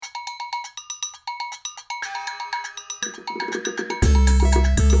Welcome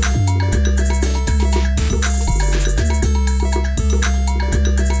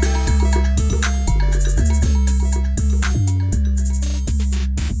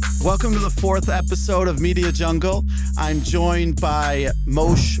to the fourth episode of Media Jungle. I'm joined by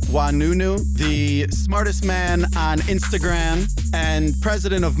Moshe Wanunu, the smartest man on Instagram and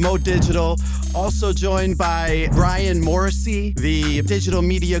president of Mo Digital. Also joined by Brian Morrissey, the digital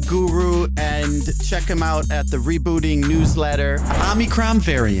media guru, and check him out at the Rebooting newsletter. Omicron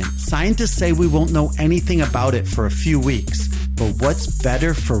variant. Scientists say we won't know anything about it for a few weeks. But what's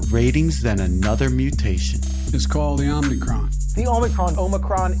better for ratings than another mutation? It's called the Omicron. The Omicron.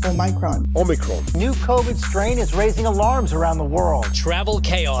 New COVID strain is raising alarms around the world. Travel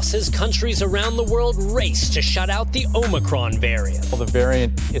chaos as countries around the world race to shut out the Omicron variant. Well, the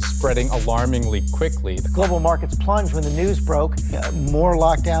variant is spreading alarmingly quickly. Global markets plunged when the news broke. More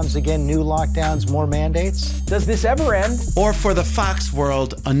lockdowns again, new lockdowns, more mandates. Does this ever end? Or for the Fox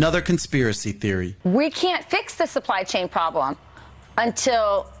world, another conspiracy theory. We can't fix the supply chain problem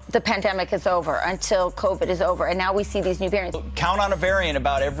until the pandemic is over, until COVID is over. And now we see these new variants. Count on a variant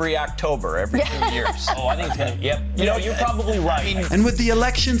about every October, every 2 years. Oh, I think it's going to, yep. You know, you're probably right. And with the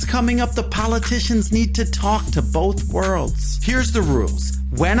elections coming up, the politicians need to talk to both worlds. Here's the rules.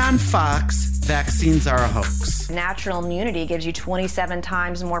 When on Fox, vaccines are a hoax. Natural immunity gives you 27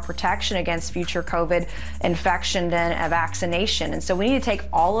 times more protection against future COVID infection than a vaccination. And so we need to take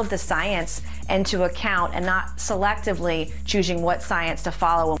all of the science into account and not selectively choosing what science to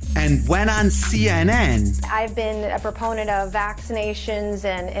follow. And when on CNN, I've been a proponent of vaccinations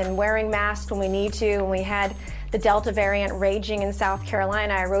and wearing masks when we need to. When we had the Delta variant raging in South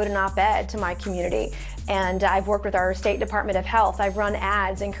Carolina, I wrote an op-ed to my community. And I've worked with our State Department of Health. I've run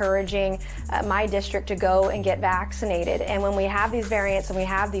ads encouraging my district to go and get vaccinated. And when we have these variants and we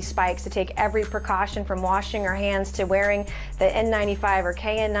have these spikes, to take every precaution from washing our hands to wearing the N95 or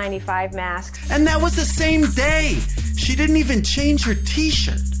KN95 masks. And that was the same day. She didn't even change her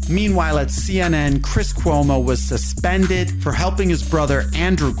t-shirt. Meanwhile, at CNN, Chris Cuomo was suspended for helping his brother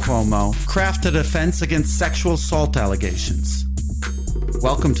Andrew Cuomo craft a defense against sexual assault allegations.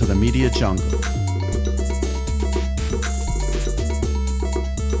 Welcome to the Media Jungle.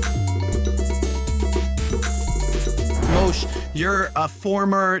 Moshe, you're a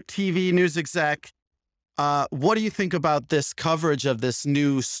former TV news exec. What do you think about this coverage of this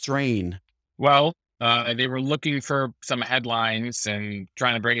new strain? Well, they were looking for some headlines and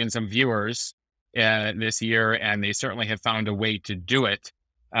trying to bring in some viewers this year, and they certainly have found a way to do it.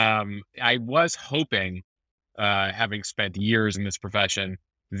 I was hoping, having spent years in this profession,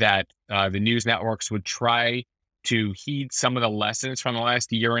 that the news networks would try to heed some of the lessons from the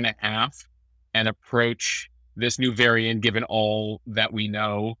last year and a half and approach this new variant, given all that we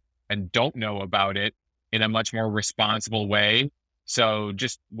know and don't know about it, in a much more responsible way. So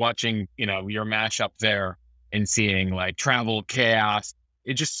just watching, your mashup there and seeing like travel chaos,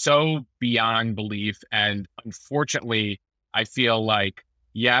 it's just so beyond belief. And unfortunately, I feel like,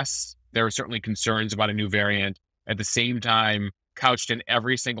 yes, there are certainly concerns about a new variant. At the same time, couched in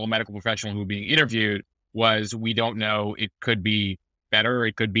every single medical professional who was being interviewed was, we don't know. It could be better.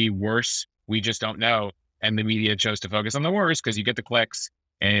 It could be worse. We just don't know. And the media chose to focus on the worst because you get the clicks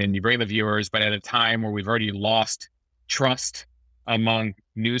and you bring the viewers. But at a time where we've already lost trust among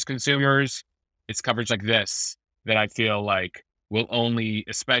news consumers, it's coverage like this that I feel like will only,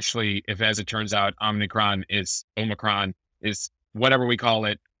 especially if, as it turns out, Omicron is whatever we call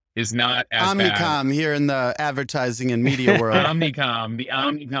it, is not as Omicron bad. Here in the advertising and media world. The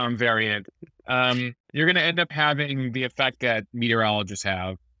Omicron variant. You're going to end up having the effect that meteorologists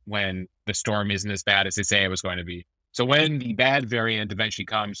have when the storm isn't as bad as they say it was going to be. So when the bad variant eventually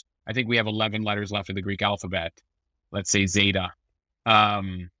comes, I think we have 11 letters left of the Greek alphabet. Let's say Zeta.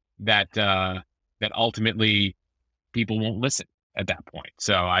 That ultimately people won't listen at that point.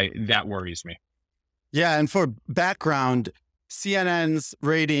 So that worries me. Yeah, and for background, CNN's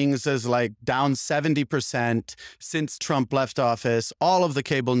ratings is like down 70% since Trump left office. All of the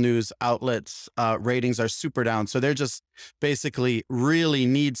cable news outlets' ratings are super down. So they're just basically really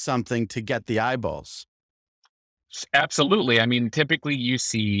need something to get the eyeballs. Absolutely. I mean, typically you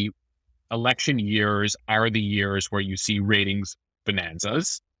see election years are the years where you see ratings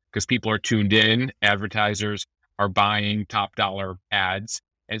bonanzas because people are tuned in. Advertisers are buying top dollar ads.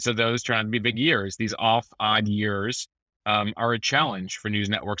 And so those turn out to be big years. These odd years are a challenge for news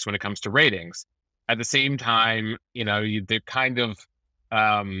networks when it comes to ratings. At the same time, they're kind of,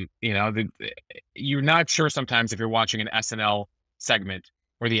 you're not sure sometimes if you're watching an SNL segment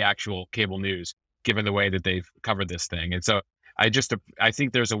or the actual cable news, given the way that they've covered this thing. And so I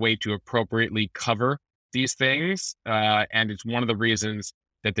think there's a way to appropriately cover these things, and it's one of the reasons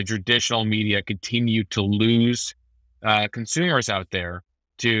that the traditional media continue to lose consumers out there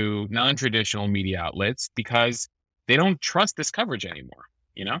to non-traditional media outlets because they don't trust this coverage anymore,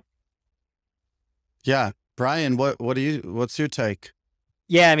 you know? Yeah. Brian, what's your take?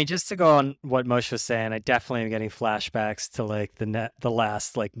 Yeah, I mean, just to go on what Moshe was saying, I definitely am getting flashbacks to like the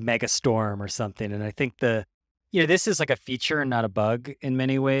last like mega storm or something. And I think this is like a feature and not a bug in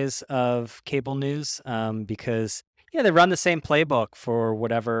many ways of cable news, because they run the same playbook for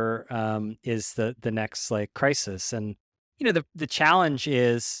whatever is the next like crisis. And the challenge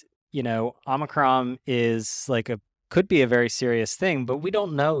is, Omicron is could be a very serious thing, but we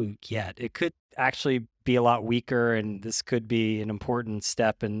don't know yet. It could actually be a lot weaker, and this could be an important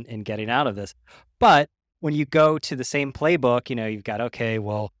step in getting out of this. But when you go to the same playbook, you've got, okay,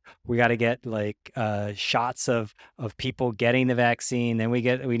 well, we got to get shots of people getting the vaccine. Then we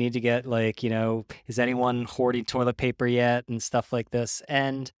need to get is anyone hoarding toilet paper yet and stuff like this.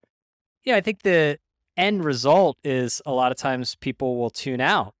 And I think the end result is a lot of times people will tune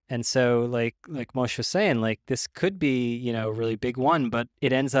out. And so like Moshe was saying, this could be, a really big one, but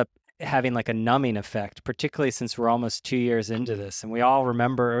it ends up having a numbing effect, particularly since we're almost 2 years into this. And we all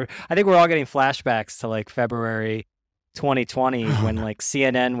remember, I think we're all getting flashbacks to February 2020 when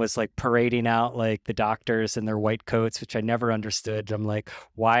CNN was parading out the doctors in their white coats, which I never understood. I'm like,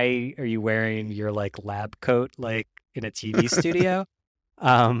 why are you wearing your lab coat in a TV studio?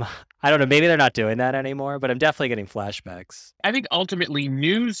 I don't know, maybe they're not doing that anymore, but I'm definitely getting flashbacks. I think ultimately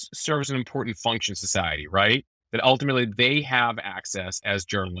news serves an important function in society, right? That ultimately they have access as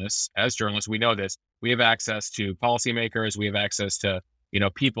journalists. As journalists, we know this. We have access to policymakers. We have access to,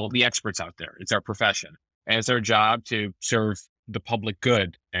 people, the experts out there. It's our profession. And it's our job to serve the public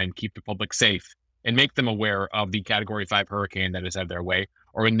good and keep the public safe and make them aware of the Category 5 hurricane that is headed their way,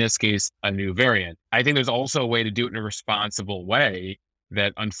 or in this case, a new variant. I think there's also a way to do it in a responsible way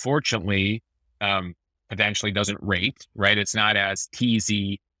that unfortunately potentially doesn't rate, right? It's not as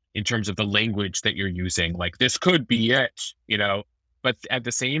teasy in terms of the language that you're using, this could be it, but at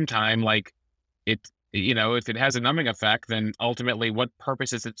the same time, if it has a numbing effect, then ultimately what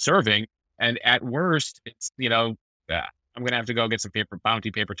purpose is it serving? And at worst, it's, I'm going to have to go get some bounty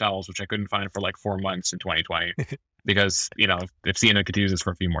paper towels, which I couldn't find for 4 months in 2020 because, if CNN continues this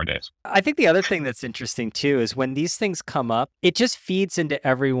for a few more days. I think the other thing that's interesting too is when these things come up, it just feeds into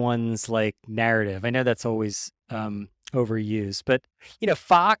everyone's narrative. I know that's always overused, but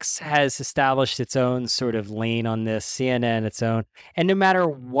Fox has established its own sort of lane on this, CNN its own, and no matter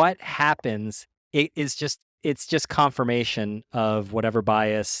what happens, it's just confirmation of whatever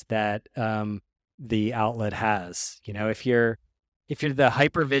bias that the outlet has. If you're the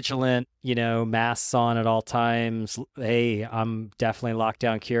hyper vigilant, masks on at all times, hey, I'm definitely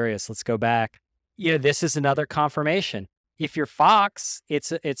lockdown curious, let's go back. This is another confirmation. If you're Fox,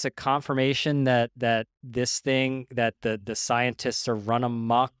 it's a confirmation that this thing, that the scientists are run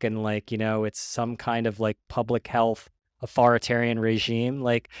amok and it's some kind of public health authoritarian regime.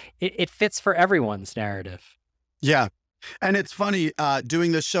 It fits for everyone's narrative. Yeah. And it's funny,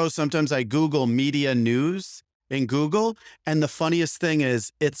 doing this show, sometimes I Google media news in Google, and the funniest thing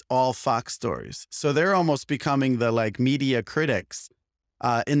is it's all Fox stories. So they're almost becoming the media critics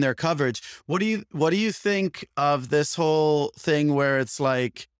in their coverage. What do you think of this whole thing where it's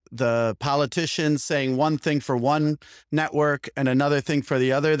the politicians saying one thing for one network and another thing for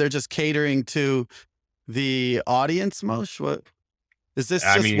the other? They're just catering to the audience, Moshe? What is this?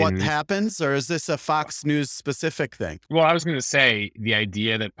 What happens, or is this a Fox News specific thing? Well, I was going to say the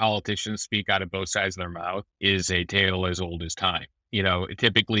idea that politicians speak out of both sides of their mouth is a tale as old as time.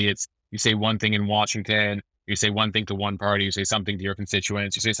 Typically it's you say one thing in Washington, you say one thing to one party, you say something to your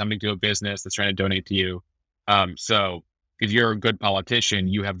constituents, you say something to a business that's trying to donate to you. So if you're a good politician,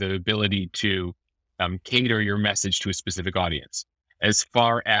 you have the ability to cater your message to a specific audience. As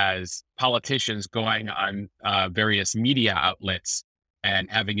far as politicians going on various media outlets and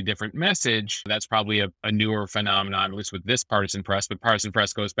having a different message, that's probably a newer phenomenon, at least with this partisan press. But partisan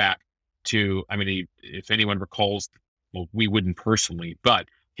press goes back to, if anyone recalls, well, we wouldn't personally, but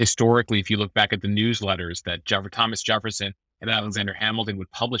historically, if you look back at the newsletters that Thomas Jefferson and Alexander Hamilton would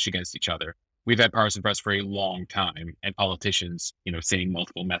publish against each other, we've had partisan press for a long time, and politicians, saying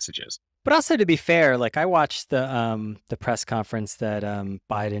multiple messages. But also, to be fair, I watched the press conference that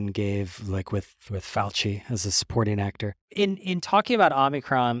Biden gave, with Fauci as a supporting actor. In talking about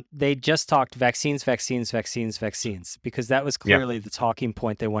Omicron, they just talked vaccines, because that was clearly the talking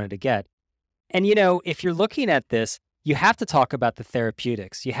point they wanted to get. And if you're looking at this, you have to talk about the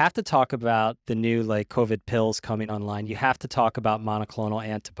therapeutics. You have to talk about the new COVID pills coming online. You have to talk about monoclonal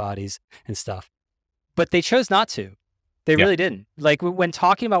antibodies and stuff. but they chose not to. They really didn't. Like when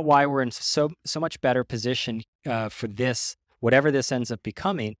talking about why we're in so much better position for this, whatever this ends up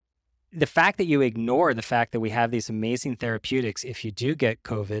becoming, the fact that you ignore the fact that we have these amazing therapeutics, if you do get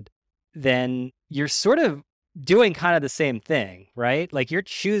COVID, then you're sort of doing kind of the same thing, right? Like you're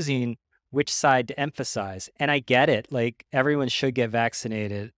choosing which side to emphasize. And I get it. Like everyone should get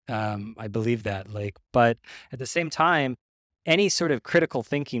vaccinated. I believe that. Like, but at the same time, any sort of critical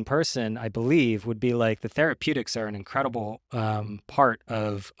thinking person, I believe, would be like the therapeutics are an incredible part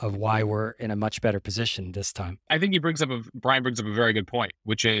of why we're in a much better position this time. I think Brian brings up a very good point,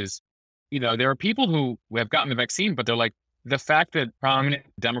 which is, there are people who have gotten the vaccine, but they're like, the fact that prominent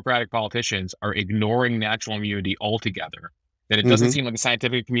Democratic politicians are ignoring natural immunity altogether, that it doesn't seem like the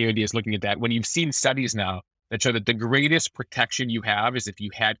scientific community is looking at that. When you've seen studies now that show that the greatest protection you have is if you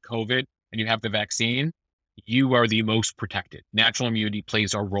had COVID and you have the vaccine, you are the most protected. Natural immunity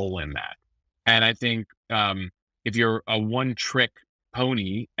plays a role in that. And I think if you're a one-trick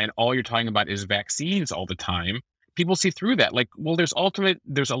pony and all you're talking about is vaccines all the time, people see through that. Like, well,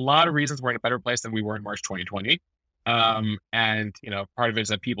 there's a lot of reasons we're in a better place than we were in March 2020. And, part of it is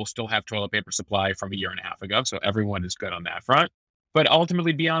that people still have toilet paper supply from a year and a half ago. So everyone is good on that front. But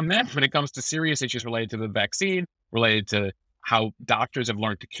ultimately beyond that, when it comes to serious issues related to the vaccine, related to how doctors have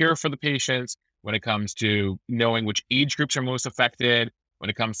learned to care for the patients, when it comes to knowing which age groups are most affected,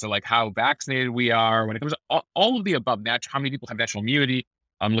 when it comes to like how vaccinated we are, when it comes to all of the above, how many people have natural immunity.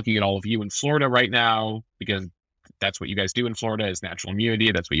 I'm looking at all of you in Florida right now, because that's what you guys do in Florida is natural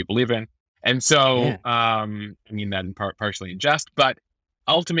immunity. That's what you believe in. And so, I mean that in partially in jest, but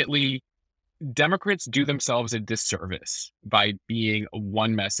ultimately Democrats do themselves a disservice by being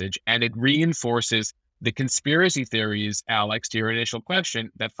one message, and it reinforces the conspiracy theories, Alex, to your initial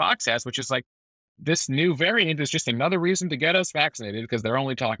question that Fox has, which is like, this new variant is just another reason to get us vaccinated because they're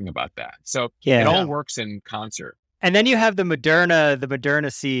only talking about that. So it all works in concert. And then you have the Moderna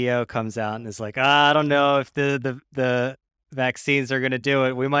CEO comes out and is like, I don't know if the vaccines are going to do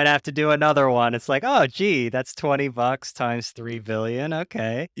it. We might have to do another one. It's like, oh, gee, that's $20 times 3 billion.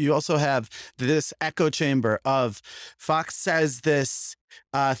 Okay. You also have this echo chamber of Fox says this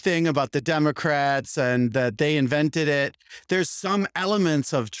thing about the Democrats and that they invented it. There's some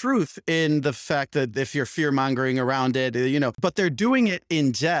elements of truth in the fact that if you're fear mongering around it, but they're doing it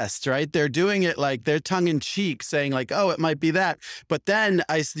in jest, right? They're doing it like they're tongue in cheek saying like, oh, it might be that. But then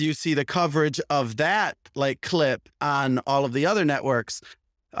you see the coverage of that like clip on all of the other networks,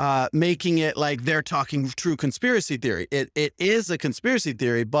 making it like they're talking true conspiracy theory. It is a conspiracy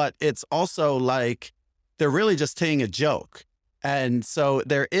theory, but it's also like they're really just saying a joke. And so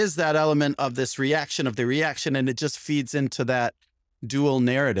there is that element of this reaction of the reaction, and it just feeds into that dual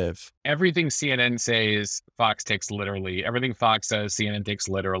narrative. Everything CNN says, Fox takes literally. Everything Fox says, CNN takes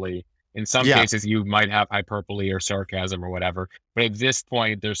literally. In some cases, you might have hyperbole or sarcasm or whatever. But at this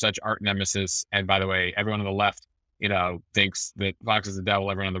point, there's such art nemesis. And by the way, everyone on the left, thinks that Fox is the devil.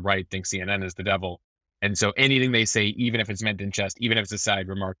 Everyone on the right thinks CNN is the devil. And so anything they say, even if it's meant in jest, even if it's a side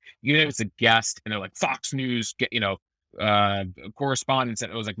remark, even if it's a guest, and they're like, Fox News, correspondence,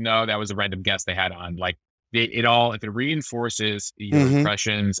 and it was like, no, that was a random guest they had on. Like if it reinforces your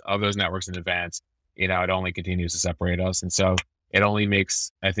impressions of those networks in advance, it only continues to separate us. And so it only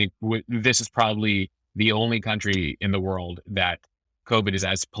makes, I think this is probably the only country in the world that COVID is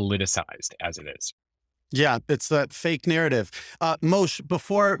as politicized as it is. Yeah, it's that fake narrative. Moshe,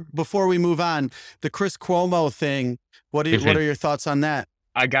 before we move on, the Chris Cuomo thing, what are your thoughts on that?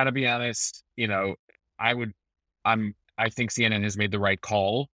 I gotta be honest, I think CNN has made the right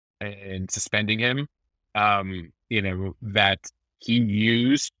call in suspending him. That he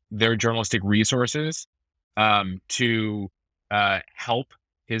used their journalistic resources to help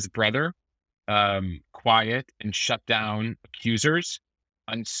his brother quiet and shut down accusers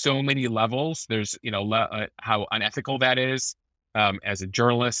on so many levels. There's, how unethical that is as a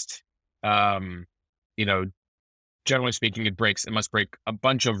journalist. Generally speaking, it must break a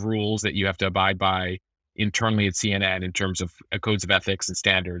bunch of rules that you have to abide by internally at CNN in terms of codes of ethics and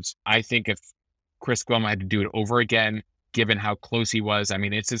standards. I think if Chris Cuomo had to do it over again, given how close he was, I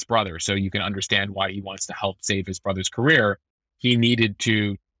mean, it's his brother, so you can understand why he wants to help save his brother's career. He needed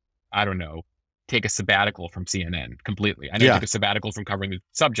to, I don't know, take a sabbatical from CNN completely. I know he took a sabbatical from covering the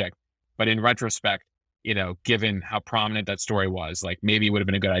subject, but in retrospect, given how prominent that story was, like maybe it would have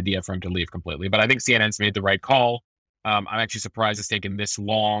been a good idea for him to leave completely. But I think CNN's made the right call. I'm actually surprised it's taken this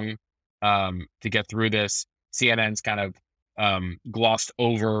long to get through this. CNN's kind of glossed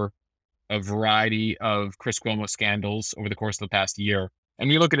over a variety of Chris Cuomo scandals over the course of the past year. And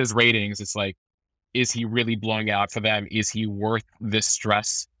when you look at his ratings, it's like, is he really blowing out for them? Is he worth this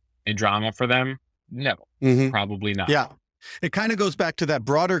stress and drama for them? No, probably not. Yeah. It kind of goes back to that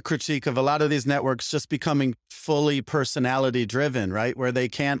broader critique of a lot of these networks just becoming fully personality driven, right? Where they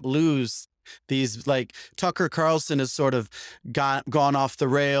can't lose these, like Tucker Carlson has sort of gone off the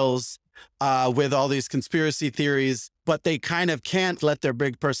rails with all these conspiracy theories, but they kind of can't let their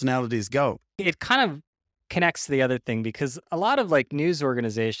big personalities go. It kind of connects to the other thing because a lot of like news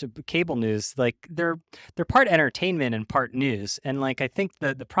organizations, cable news, like they're part entertainment and part news. And like I think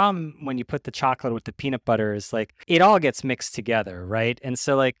the problem when you put the chocolate with the peanut butter is like it all gets mixed together, right? And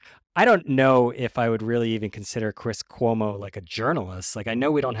so like I don't know if I would really even consider Chris Cuomo like a journalist. Like I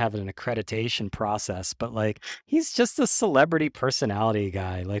know we don't have an accreditation process, but like he's just a celebrity personality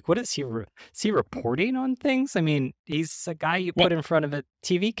guy. Like what is he? Is he reporting on things? I mean, he's a guy you put in front of a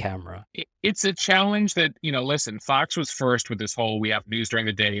TV camera. It's a challenge that, listen, Fox was first with this whole, we have news during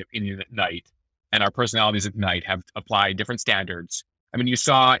the day, opinion at night, and our personalities at night have applied different standards. I mean, you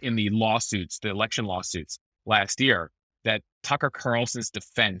saw in the lawsuits, the election lawsuits last year, that Tucker Carlson's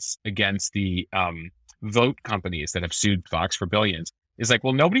defense against the vote companies that have sued Fox for billions is like,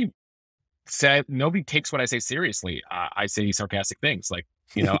 well, nobody takes what I say seriously. I say sarcastic things like,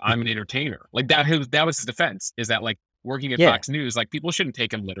 I'm an entertainer. Like that was his defense, is that like working at Fox News, like people shouldn't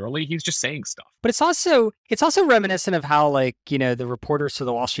take him literally. He's just saying stuff. But it's also reminiscent of how like, the reporters for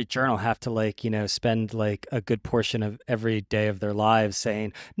the Wall Street Journal have to like, spend like a good portion of every day of their lives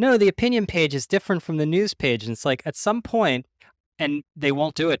saying, no, the opinion page is different from the news page. And it's like at some point, and they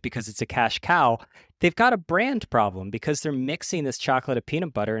won't do it because it's a cash cow, they've got a brand problem because they're mixing this chocolate and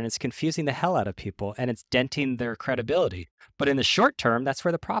peanut butter and it's confusing the hell out of people and it's denting their credibility. But in the short term, that's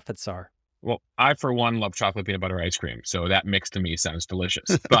where the profits are. Well, I, for one, love chocolate peanut butter ice cream. So that mix to me sounds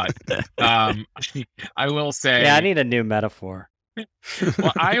delicious. But I will say... Yeah, I need a new metaphor.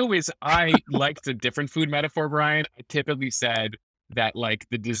 Well, I liked a different food metaphor, Brian. I typically said that like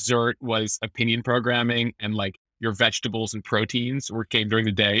the dessert was opinion programming and like your vegetables and proteins came during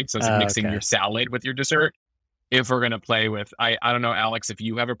the day. So it's mixing your salad with your dessert. If we're going to play with... I don't know, Alex, if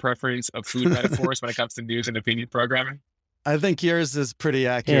you have a preference of food metaphors when it comes to news and opinion programming. I think yours is pretty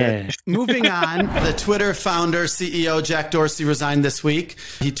accurate. Yeah. Moving on, the Twitter founder, CEO Jack Dorsey resigned this week.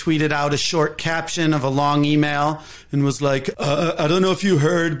 He tweeted out a short caption of a long email and was like, I don't know if you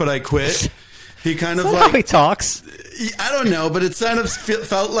heard, but I quit. He kind of like... how he talks? I don't know, but it kind of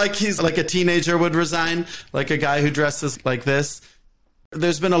felt like he's like a teenager would resign, like a guy who dresses like this.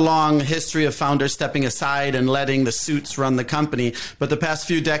 There's been a long history of founders stepping aside and letting the suits run the company. But the past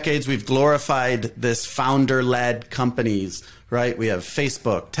few decades, we've glorified this founder-led companies, right? We have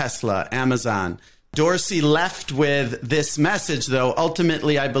Facebook, Tesla, Amazon. Dorsey left with this message, though.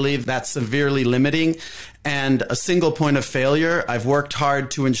 Ultimately, I believe that's severely limiting and a single point of failure. I've worked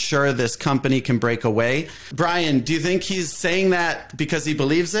hard to ensure this company can break away. Brian, do you think he's saying that because he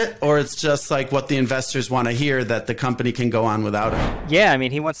believes it, or it's just like what the investors want to hear, that the company can go on without him? Yeah, I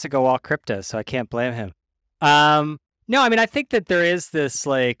mean, he wants to go all crypto, so I can't blame him. No, I mean, I think that there is this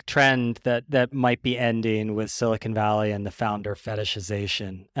like trend that might be ending with Silicon Valley and the founder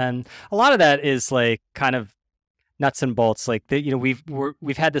fetishization, and a lot of that is like kind of nuts and bolts. Like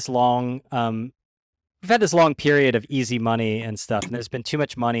we've had this long period of easy money and stuff, and there's been too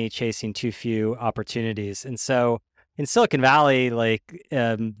much money chasing too few opportunities. And so in Silicon Valley, like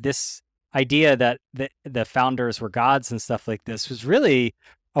this idea that the founders were gods and stuff like this was really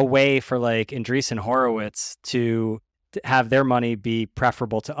a way for like Andreessen Horowitz to have their money be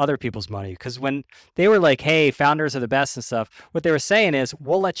preferable to other people's money. Because when they were like, hey, founders are the best and stuff, what they were saying is,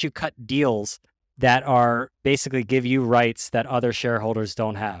 we'll let you cut deals that are basically give you rights that other shareholders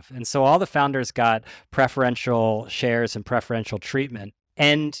don't have. And so all the founders got preferential shares and preferential treatment.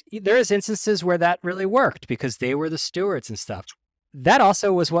 And there's instances where that really worked because they were the stewards and stuff. That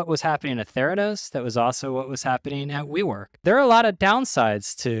also was what was happening at Theranos. That was also what was happening at WeWork. There are a lot of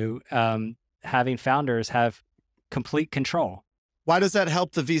downsides to having founders have complete control. Why does that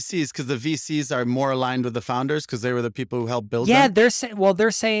help the VCs? Because the VCs are more aligned with the founders because they were the people who helped build them? Yeah, they're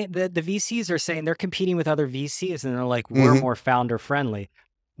saying the VCs are saying they're competing with other VCs and they're like, we're more founder friendly.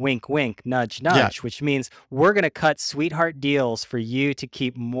 Wink, wink, nudge, nudge, which means we're going to cut sweetheart deals for you to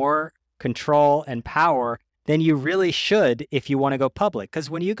keep more control and power than you really should if you want to go public. Because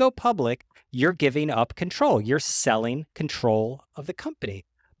when you go public, you're giving up control. You're selling control of the company.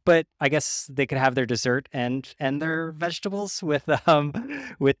 But I guess they could have their dessert and their vegetables with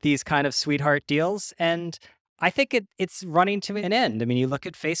these kind of sweetheart deals. And I think it's running to an end. I mean, you look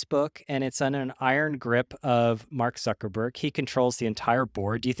at Facebook and it's on an iron grip of Mark Zuckerberg. He controls the entire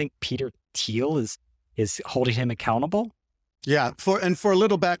board. Do you think Peter Thiel is holding him accountable? Yeah, for a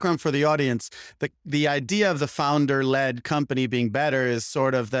little background for the audience, the idea of the founder-led company being better is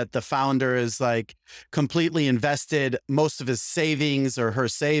sort of that the founder is like completely invested. Most of his savings or her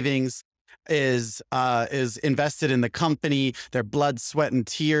savings is invested in the company. Their blood, sweat, and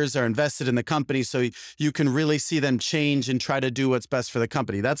tears are invested in the company, so you can really see them change and try to do what's best for the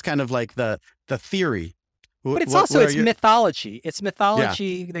company. That's kind of like the theory. But it's mythology. It's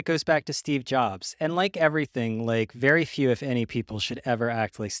mythology that goes back to Steve Jobs. And like everything, like very few, if any, people should ever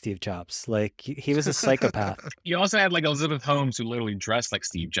act like Steve Jobs. Like he was a psychopath. You also had like Elizabeth Holmes, who literally dressed like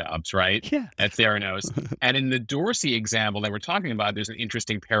Steve Jobs, right? Yeah. At Theranos. And in the Dorsey example that we're talking about, there's an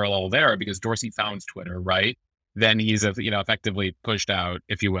interesting parallel there because Dorsey founds Twitter, right? Then he's effectively pushed out,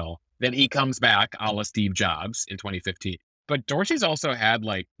 if you will. Then he comes back a la Steve Jobs in 2015. But Dorsey's also had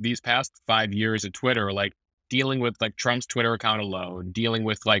like these past 5 years of Twitter, like dealing with like Trump's Twitter account alone, dealing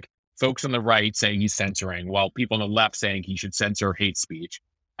with like folks on the right saying he's censoring, while people on the left saying he should censor hate speech,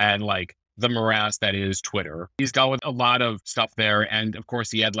 and like the morass that is Twitter. He's dealt with a lot of stuff there. And of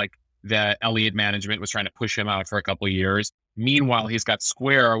course, he had like the Elliott management was trying to push him out for a couple of years. Meanwhile, he's got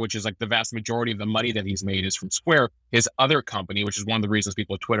Square, which is like the vast majority of the money that he's made is from Square, his other company, which is one of the reasons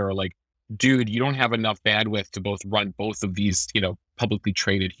people at Twitter are like, dude, you don't have enough bandwidth to both run both of these, publicly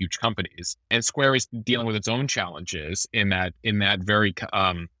traded huge companies. And Square is dealing with its own challenges in that very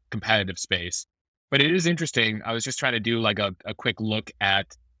competitive space. But it is interesting. I was just trying to do like a quick look at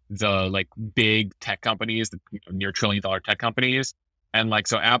the like big tech companies, the near $1 trillion tech companies. And like,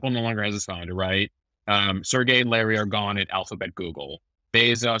 so Apple no longer has its founder, right? Sergey and Larry are gone at Alphabet Google.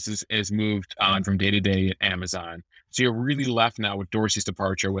 Bezos is moved on from day to day at Amazon. So you're really left now with Dorsey's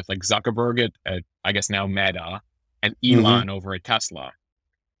departure with like Zuckerberg at I guess now Meta, and Elon over at Tesla.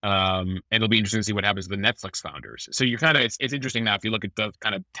 And it'll be interesting to see what happens to the Netflix founders. So you're it's interesting now if you look at the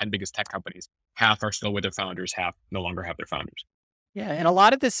kind of 10 biggest tech companies, half are still with their founders, half no longer have their founders. Yeah, and a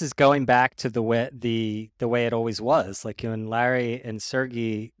lot of this is going back to the way it always was. Like when Larry and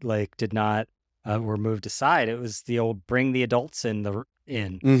Sergey like did not were moved aside, it was the old bring the adults in.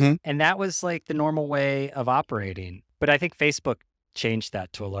 And that was like the normal way of operating. But I think Facebook changed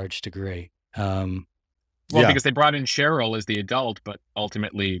that to a large degree. Because they brought in Cheryl as the adult, but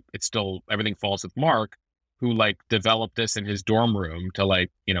ultimately it's still everything falls with Mark, who like developed this in his dorm room to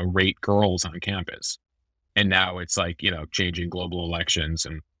like, rate girls on campus. And now it's like, changing global elections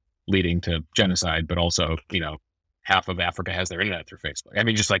and leading to genocide, but also, half of Africa has their internet through Facebook. I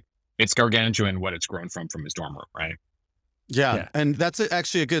mean, just like it's gargantuan what it's grown from his dorm room, right? Yeah, and that's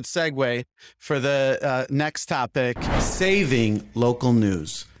actually a good segue for the next topic, saving local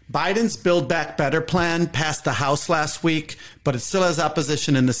news. Biden's Build Back Better plan passed the House last week, but it still has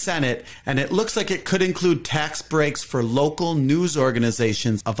opposition in the Senate, and it looks like it could include tax breaks for local news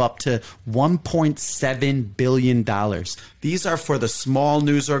organizations of up to $1.7 billion. These are for the small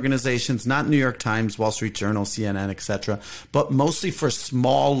news organizations, not New York Times, Wall Street Journal, CNN, etc., but mostly for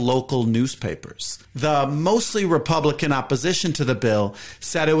small local newspapers. The mostly Republican opposition to the bill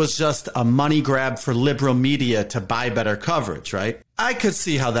said it was just a money grab for liberal media to buy better coverage, right? I could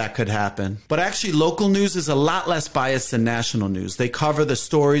see how that could happen. But actually, local news is a lot less biased than national news. They cover the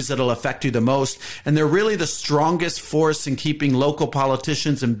stories that'll affect you the most, and they're really the strongest force in keeping local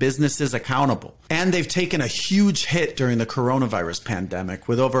politicians and businesses accountable. And they've taken a huge hit during the coronavirus pandemic,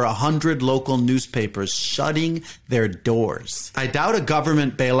 with over 100 local newspapers shutting their doors. I doubt a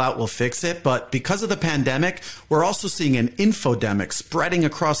government bailout will fix it, but because of the pandemic, we're also seeing an infodemic spreading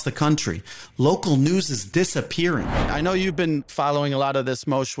across the country. Local news is disappearing. I know you've been following a lot of this,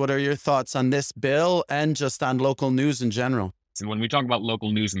 Moshe. What are your thoughts on this bill and just on local news in general? And when we talk about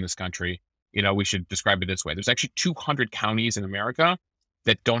local news in this country, we should describe it this way. There's actually 200 counties in America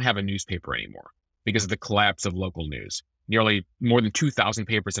that don't have a newspaper anymore because of the collapse of local news. Nearly more than 2,000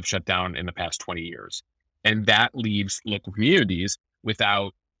 papers have shut down in the past 20 years. And that leaves local communities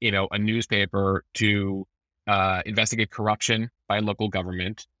without, a newspaper to investigate corruption by local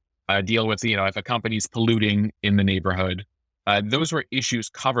government, deal with, if a company's polluting in the neighborhood. Those were issues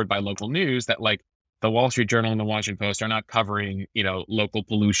covered by local news that like the Wall Street Journal and the Washington Post are not covering, local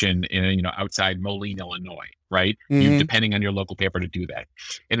pollution in, outside Moline, Illinois, right? You're depending on your local paper to do that.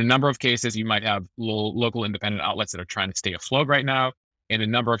 In a number of cases, you might have local independent outlets that are trying to stay afloat right now. In a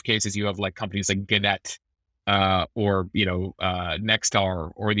number of cases, you have like companies like Gannett or,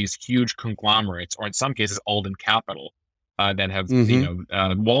 Nexstar or these huge conglomerates, or in some cases, Alden Capital that have,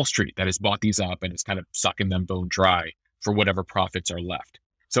 Wall Street that has bought these up and is kind of sucking them bone dry for whatever profits are left.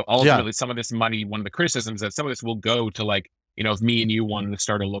 So ultimately, some of this money, one of the criticisms that some of this will go to like, if me and you wanted to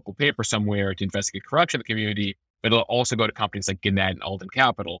start a local paper somewhere to investigate corruption in the community, but it'll also go to companies like Gannett and Alden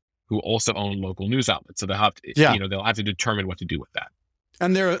Capital, who also own local news outlets. So they'll have to, they'll have to determine what to do with that.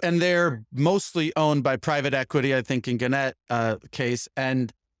 And they're mostly owned by private equity, I think, in Gannett case.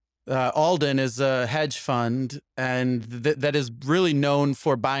 And Alden is a hedge fund, and that is really known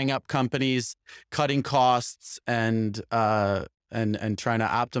for buying up companies, cutting costs, and trying to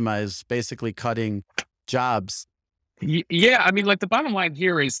optimize, basically cutting jobs. Yeah, I mean, like the bottom line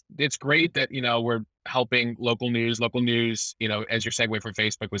here is it's great that, we're helping local news, as your segue from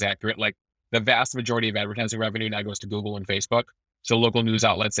Facebook was accurate. Like the vast majority of advertising revenue now goes to Google and Facebook. So local news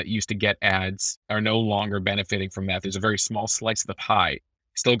outlets that used to get ads are no longer benefiting from that. There's a very small slice of the pie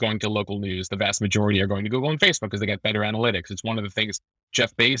still going to local news. The vast majority are going to Google and Facebook because they get better analytics. It's one of the things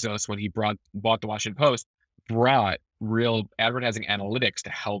Jeff Bezos, when he bought the Washington Post, brought real advertising analytics to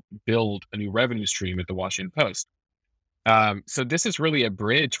help build a new revenue stream at the Washington Post. So this is really a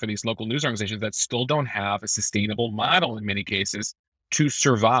bridge for these local news organizations that still don't have a sustainable model in many cases to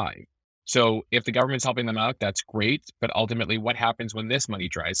survive. So if the government's helping them out, that's great. But ultimately, what happens when this money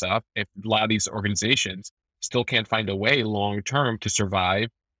dries up? If a lot of these organizations still can't find a way long-term to survive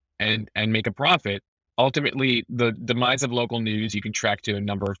and make a profit, ultimately the demise of local news you can track to a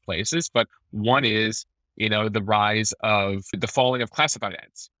number of places. But one is, the rise of the falling of classified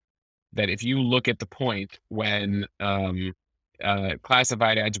ads. That if you look at the point when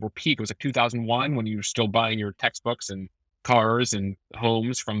classified ads were peak, it was like 2001 when you were still buying your textbooks and cars and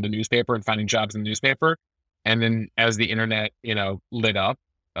homes from the newspaper and finding jobs in the newspaper. And then as the internet, lit up,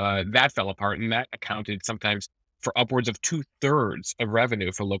 that fell apart, and that accounted sometimes for upwards of 2/3 of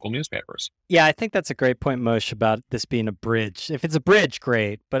revenue for local newspapers. Yeah, I think that's a great point, Moshe, about this being a bridge. If it's a bridge,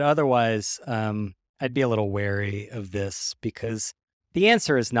 great. But otherwise, I'd be a little wary of this because the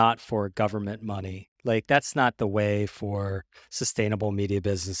answer is not for government money. Like, that's not the way for sustainable media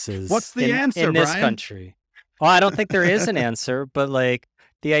businesses. What's the answer, in this Brian? country? Well, I don't think there is an answer, but like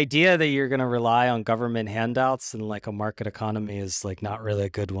the idea that you're going to rely on government handouts and like a market economy is like not really a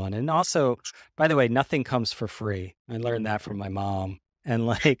good one. And also, by the way, nothing comes for free. I learned that from my mom. And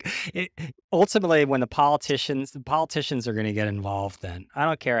like ultimately, when the politicians are going to get involved, then I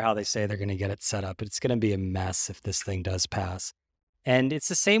don't care how they say they're going to get it set up. It's going to be a mess if this thing does pass. And it's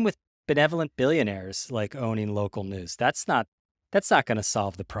the same with benevolent billionaires like owning local news. That's not going to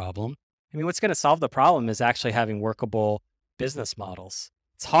solve the problem. I mean, what's going to solve the problem is actually having workable business models.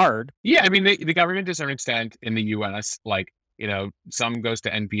 It's hard. Yeah, I mean, the government to a certain extent in the U.S., like, some goes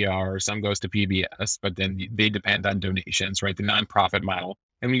to NPR, some goes to PBS, but then they depend on donations, right? The nonprofit model.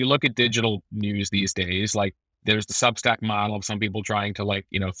 And when you look at digital news these days, like there's the Substack model of some people trying to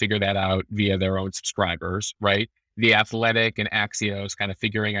figure that out via their own subscribers, right? The Athletic and Axios kind of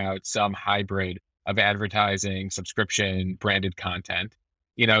figuring out some hybrid of advertising, subscription, branded content.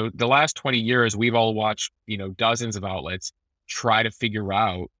 The last 20 years, we've all watched, dozens of outlets try to figure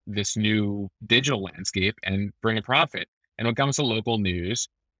out this new digital landscape and bring a profit. And when it comes to local news,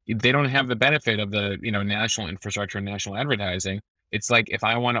 they don't have the benefit of the, national infrastructure and national advertising. It's like, if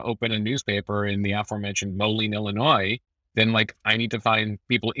I want to open a newspaper in the aforementioned Moline, Illinois, then I need to find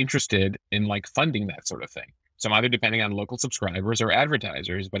people interested in funding that sort of thing. So I'm either depending on local subscribers or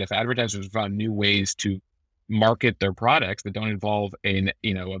advertisers, but if advertisers found new ways to market their products that don't involve a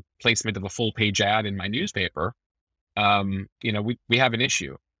placement of a full page ad in my newspaper, we have an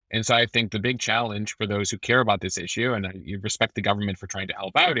issue. And so I think the big challenge for those who care about this issue, and I respect the government for trying to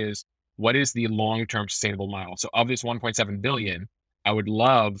help out, is what is the long-term sustainable model? So of this 1.7 billion, I would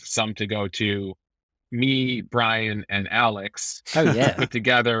love some to go to me, Brian, and Alex. Oh, yeah. Put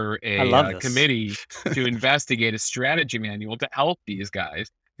together a committee to investigate a strategy manual to help these guys,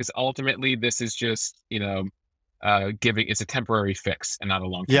 because ultimately this is just, it's a temporary fix and not a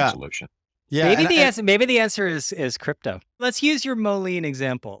long-term solution. Yeah, maybe the answer is crypto. Let's use your Moline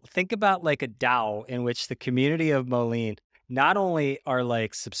example. Think about like a DAO in which the community of Moline not only are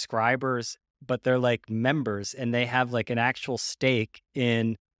subscribers, but they're members, and they have an actual stake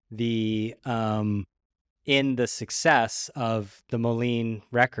in the success of the Moline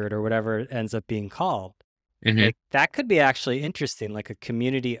record or whatever it ends up being called. Mm-hmm. That could be actually interesting, like a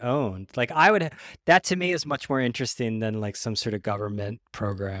community owned. That to me is much more interesting than some sort of government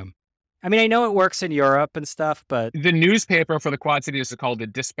program. I mean, I know it works in Europe and stuff, but the newspaper for the Quad Cities is called the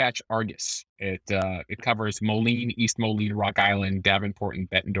Dispatch Argus. It covers Moline, East Moline, Rock Island, Davenport, and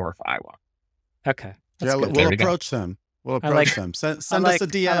Bettendorf, Iowa. Okay. We'll approach them. Send us a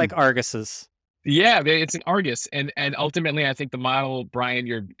DM. I like Arguses. Yeah, it's an Argus. And ultimately, I think the model, Brian,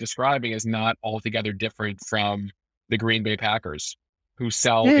 you're describing is not altogether different from the Green Bay Packers, who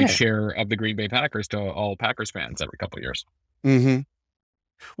sell a share of the Green Bay Packers to all Packers fans every couple of years. Mm-hmm.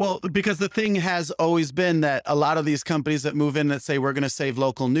 Well, because the thing has always been that a lot of these companies that move in that say we're going to save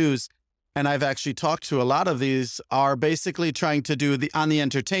local news, and I've actually talked to a lot of these, are basically trying to do on the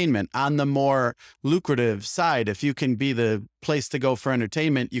entertainment, on the more lucrative side. If you can be the place to go for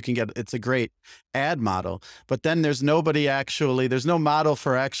entertainment, you can it's a great ad model. But then there's no model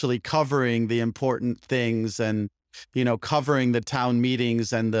for actually covering the important things and, covering the town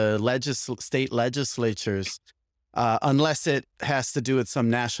meetings and the state legislatures, unless it has to do with some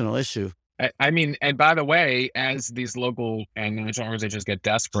national issue. I mean, and by the way, as these local and national organizations get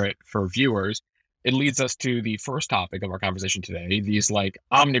desperate for viewers, it leads us to the first topic of our conversation today. These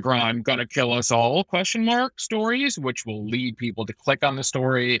Omicron gonna kill us all ? Stories, which will lead people to click on the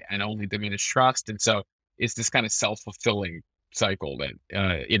story and only diminish trust. And so it's this kind of self-fulfilling cycle that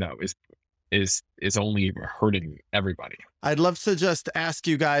is only hurting everybody. I'd love to just ask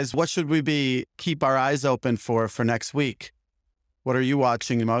you guys, what should we keep our eyes open for next week? What are you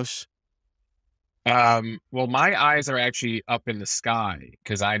watching, Moshe? Well, my eyes are actually up in the sky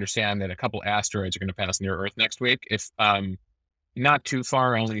because I understand that a couple asteroids are going to pass near Earth next week. If not too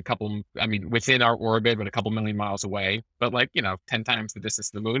far, only within our orbit, but a couple million miles away, but 10 times the distance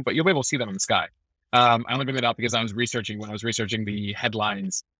of the moon, but you'll be able to see them in the sky. I only bring that up because when I was researching the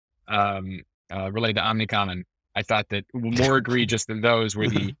headlines related to Omicron, I thought that more egregious than those were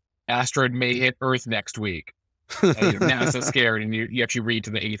the asteroid may hit Earth next week. NASA's scared, and you actually read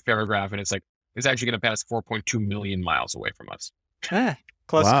to the 8th paragraph, and it's like, it's actually going to pass 4.2 million miles away from us.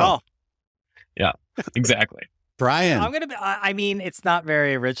 Close call. Yeah, exactly. Brian, it's not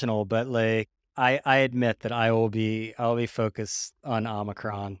very original, but I admit that I will be focused on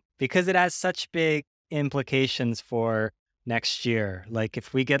Omicron because it has such big implications for next year.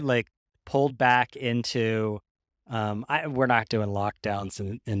 If we get pulled back into, we're not doing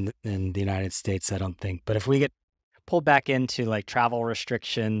lockdowns in the United States, I don't think, but if we get pulled back into travel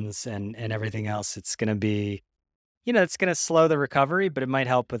restrictions and everything else, it's going to be, it's going to slow the recovery, but it might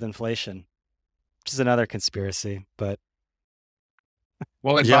help with inflation, which is another conspiracy. But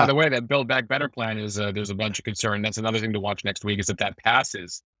well, and by the way, that Build Back Better plan is there's a bunch of concern. That's another thing to watch next week is if that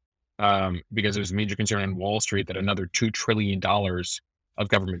passes, because there's a major concern on Wall Street that another $2 trillion of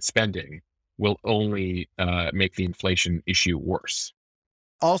government spending will only make the inflation issue worse.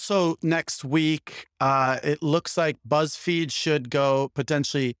 Also, next week, it looks like BuzzFeed should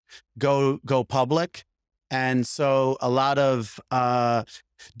potentially go public. And so a lot of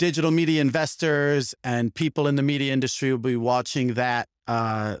digital media investors and people in the media industry will be watching that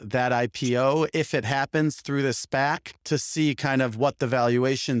IPO, if it happens, through the SPAC to see kind of what the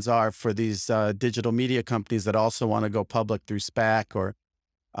valuations are for these digital media companies that also want to go public through SPAC or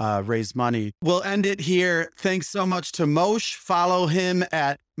raise money. We'll end it here. Thanks so much to Moshe. Follow him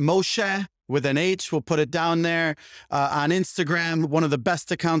at Moshe with an H. We'll put it down there on Instagram. One of the best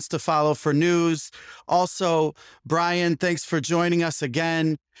accounts to follow for news. Also, Brian, thanks for joining us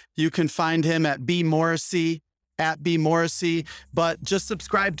again. You can find him at B Morrissey, but just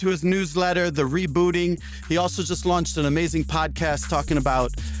subscribe to his newsletter, The Rebooting. He also just launched an amazing podcast talking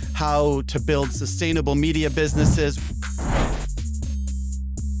about how to build sustainable media businesses.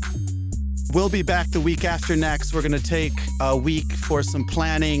 We'll be back the week after next. We're going to take a week for some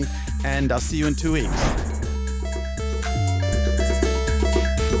planning, and I'll see you in 2 weeks.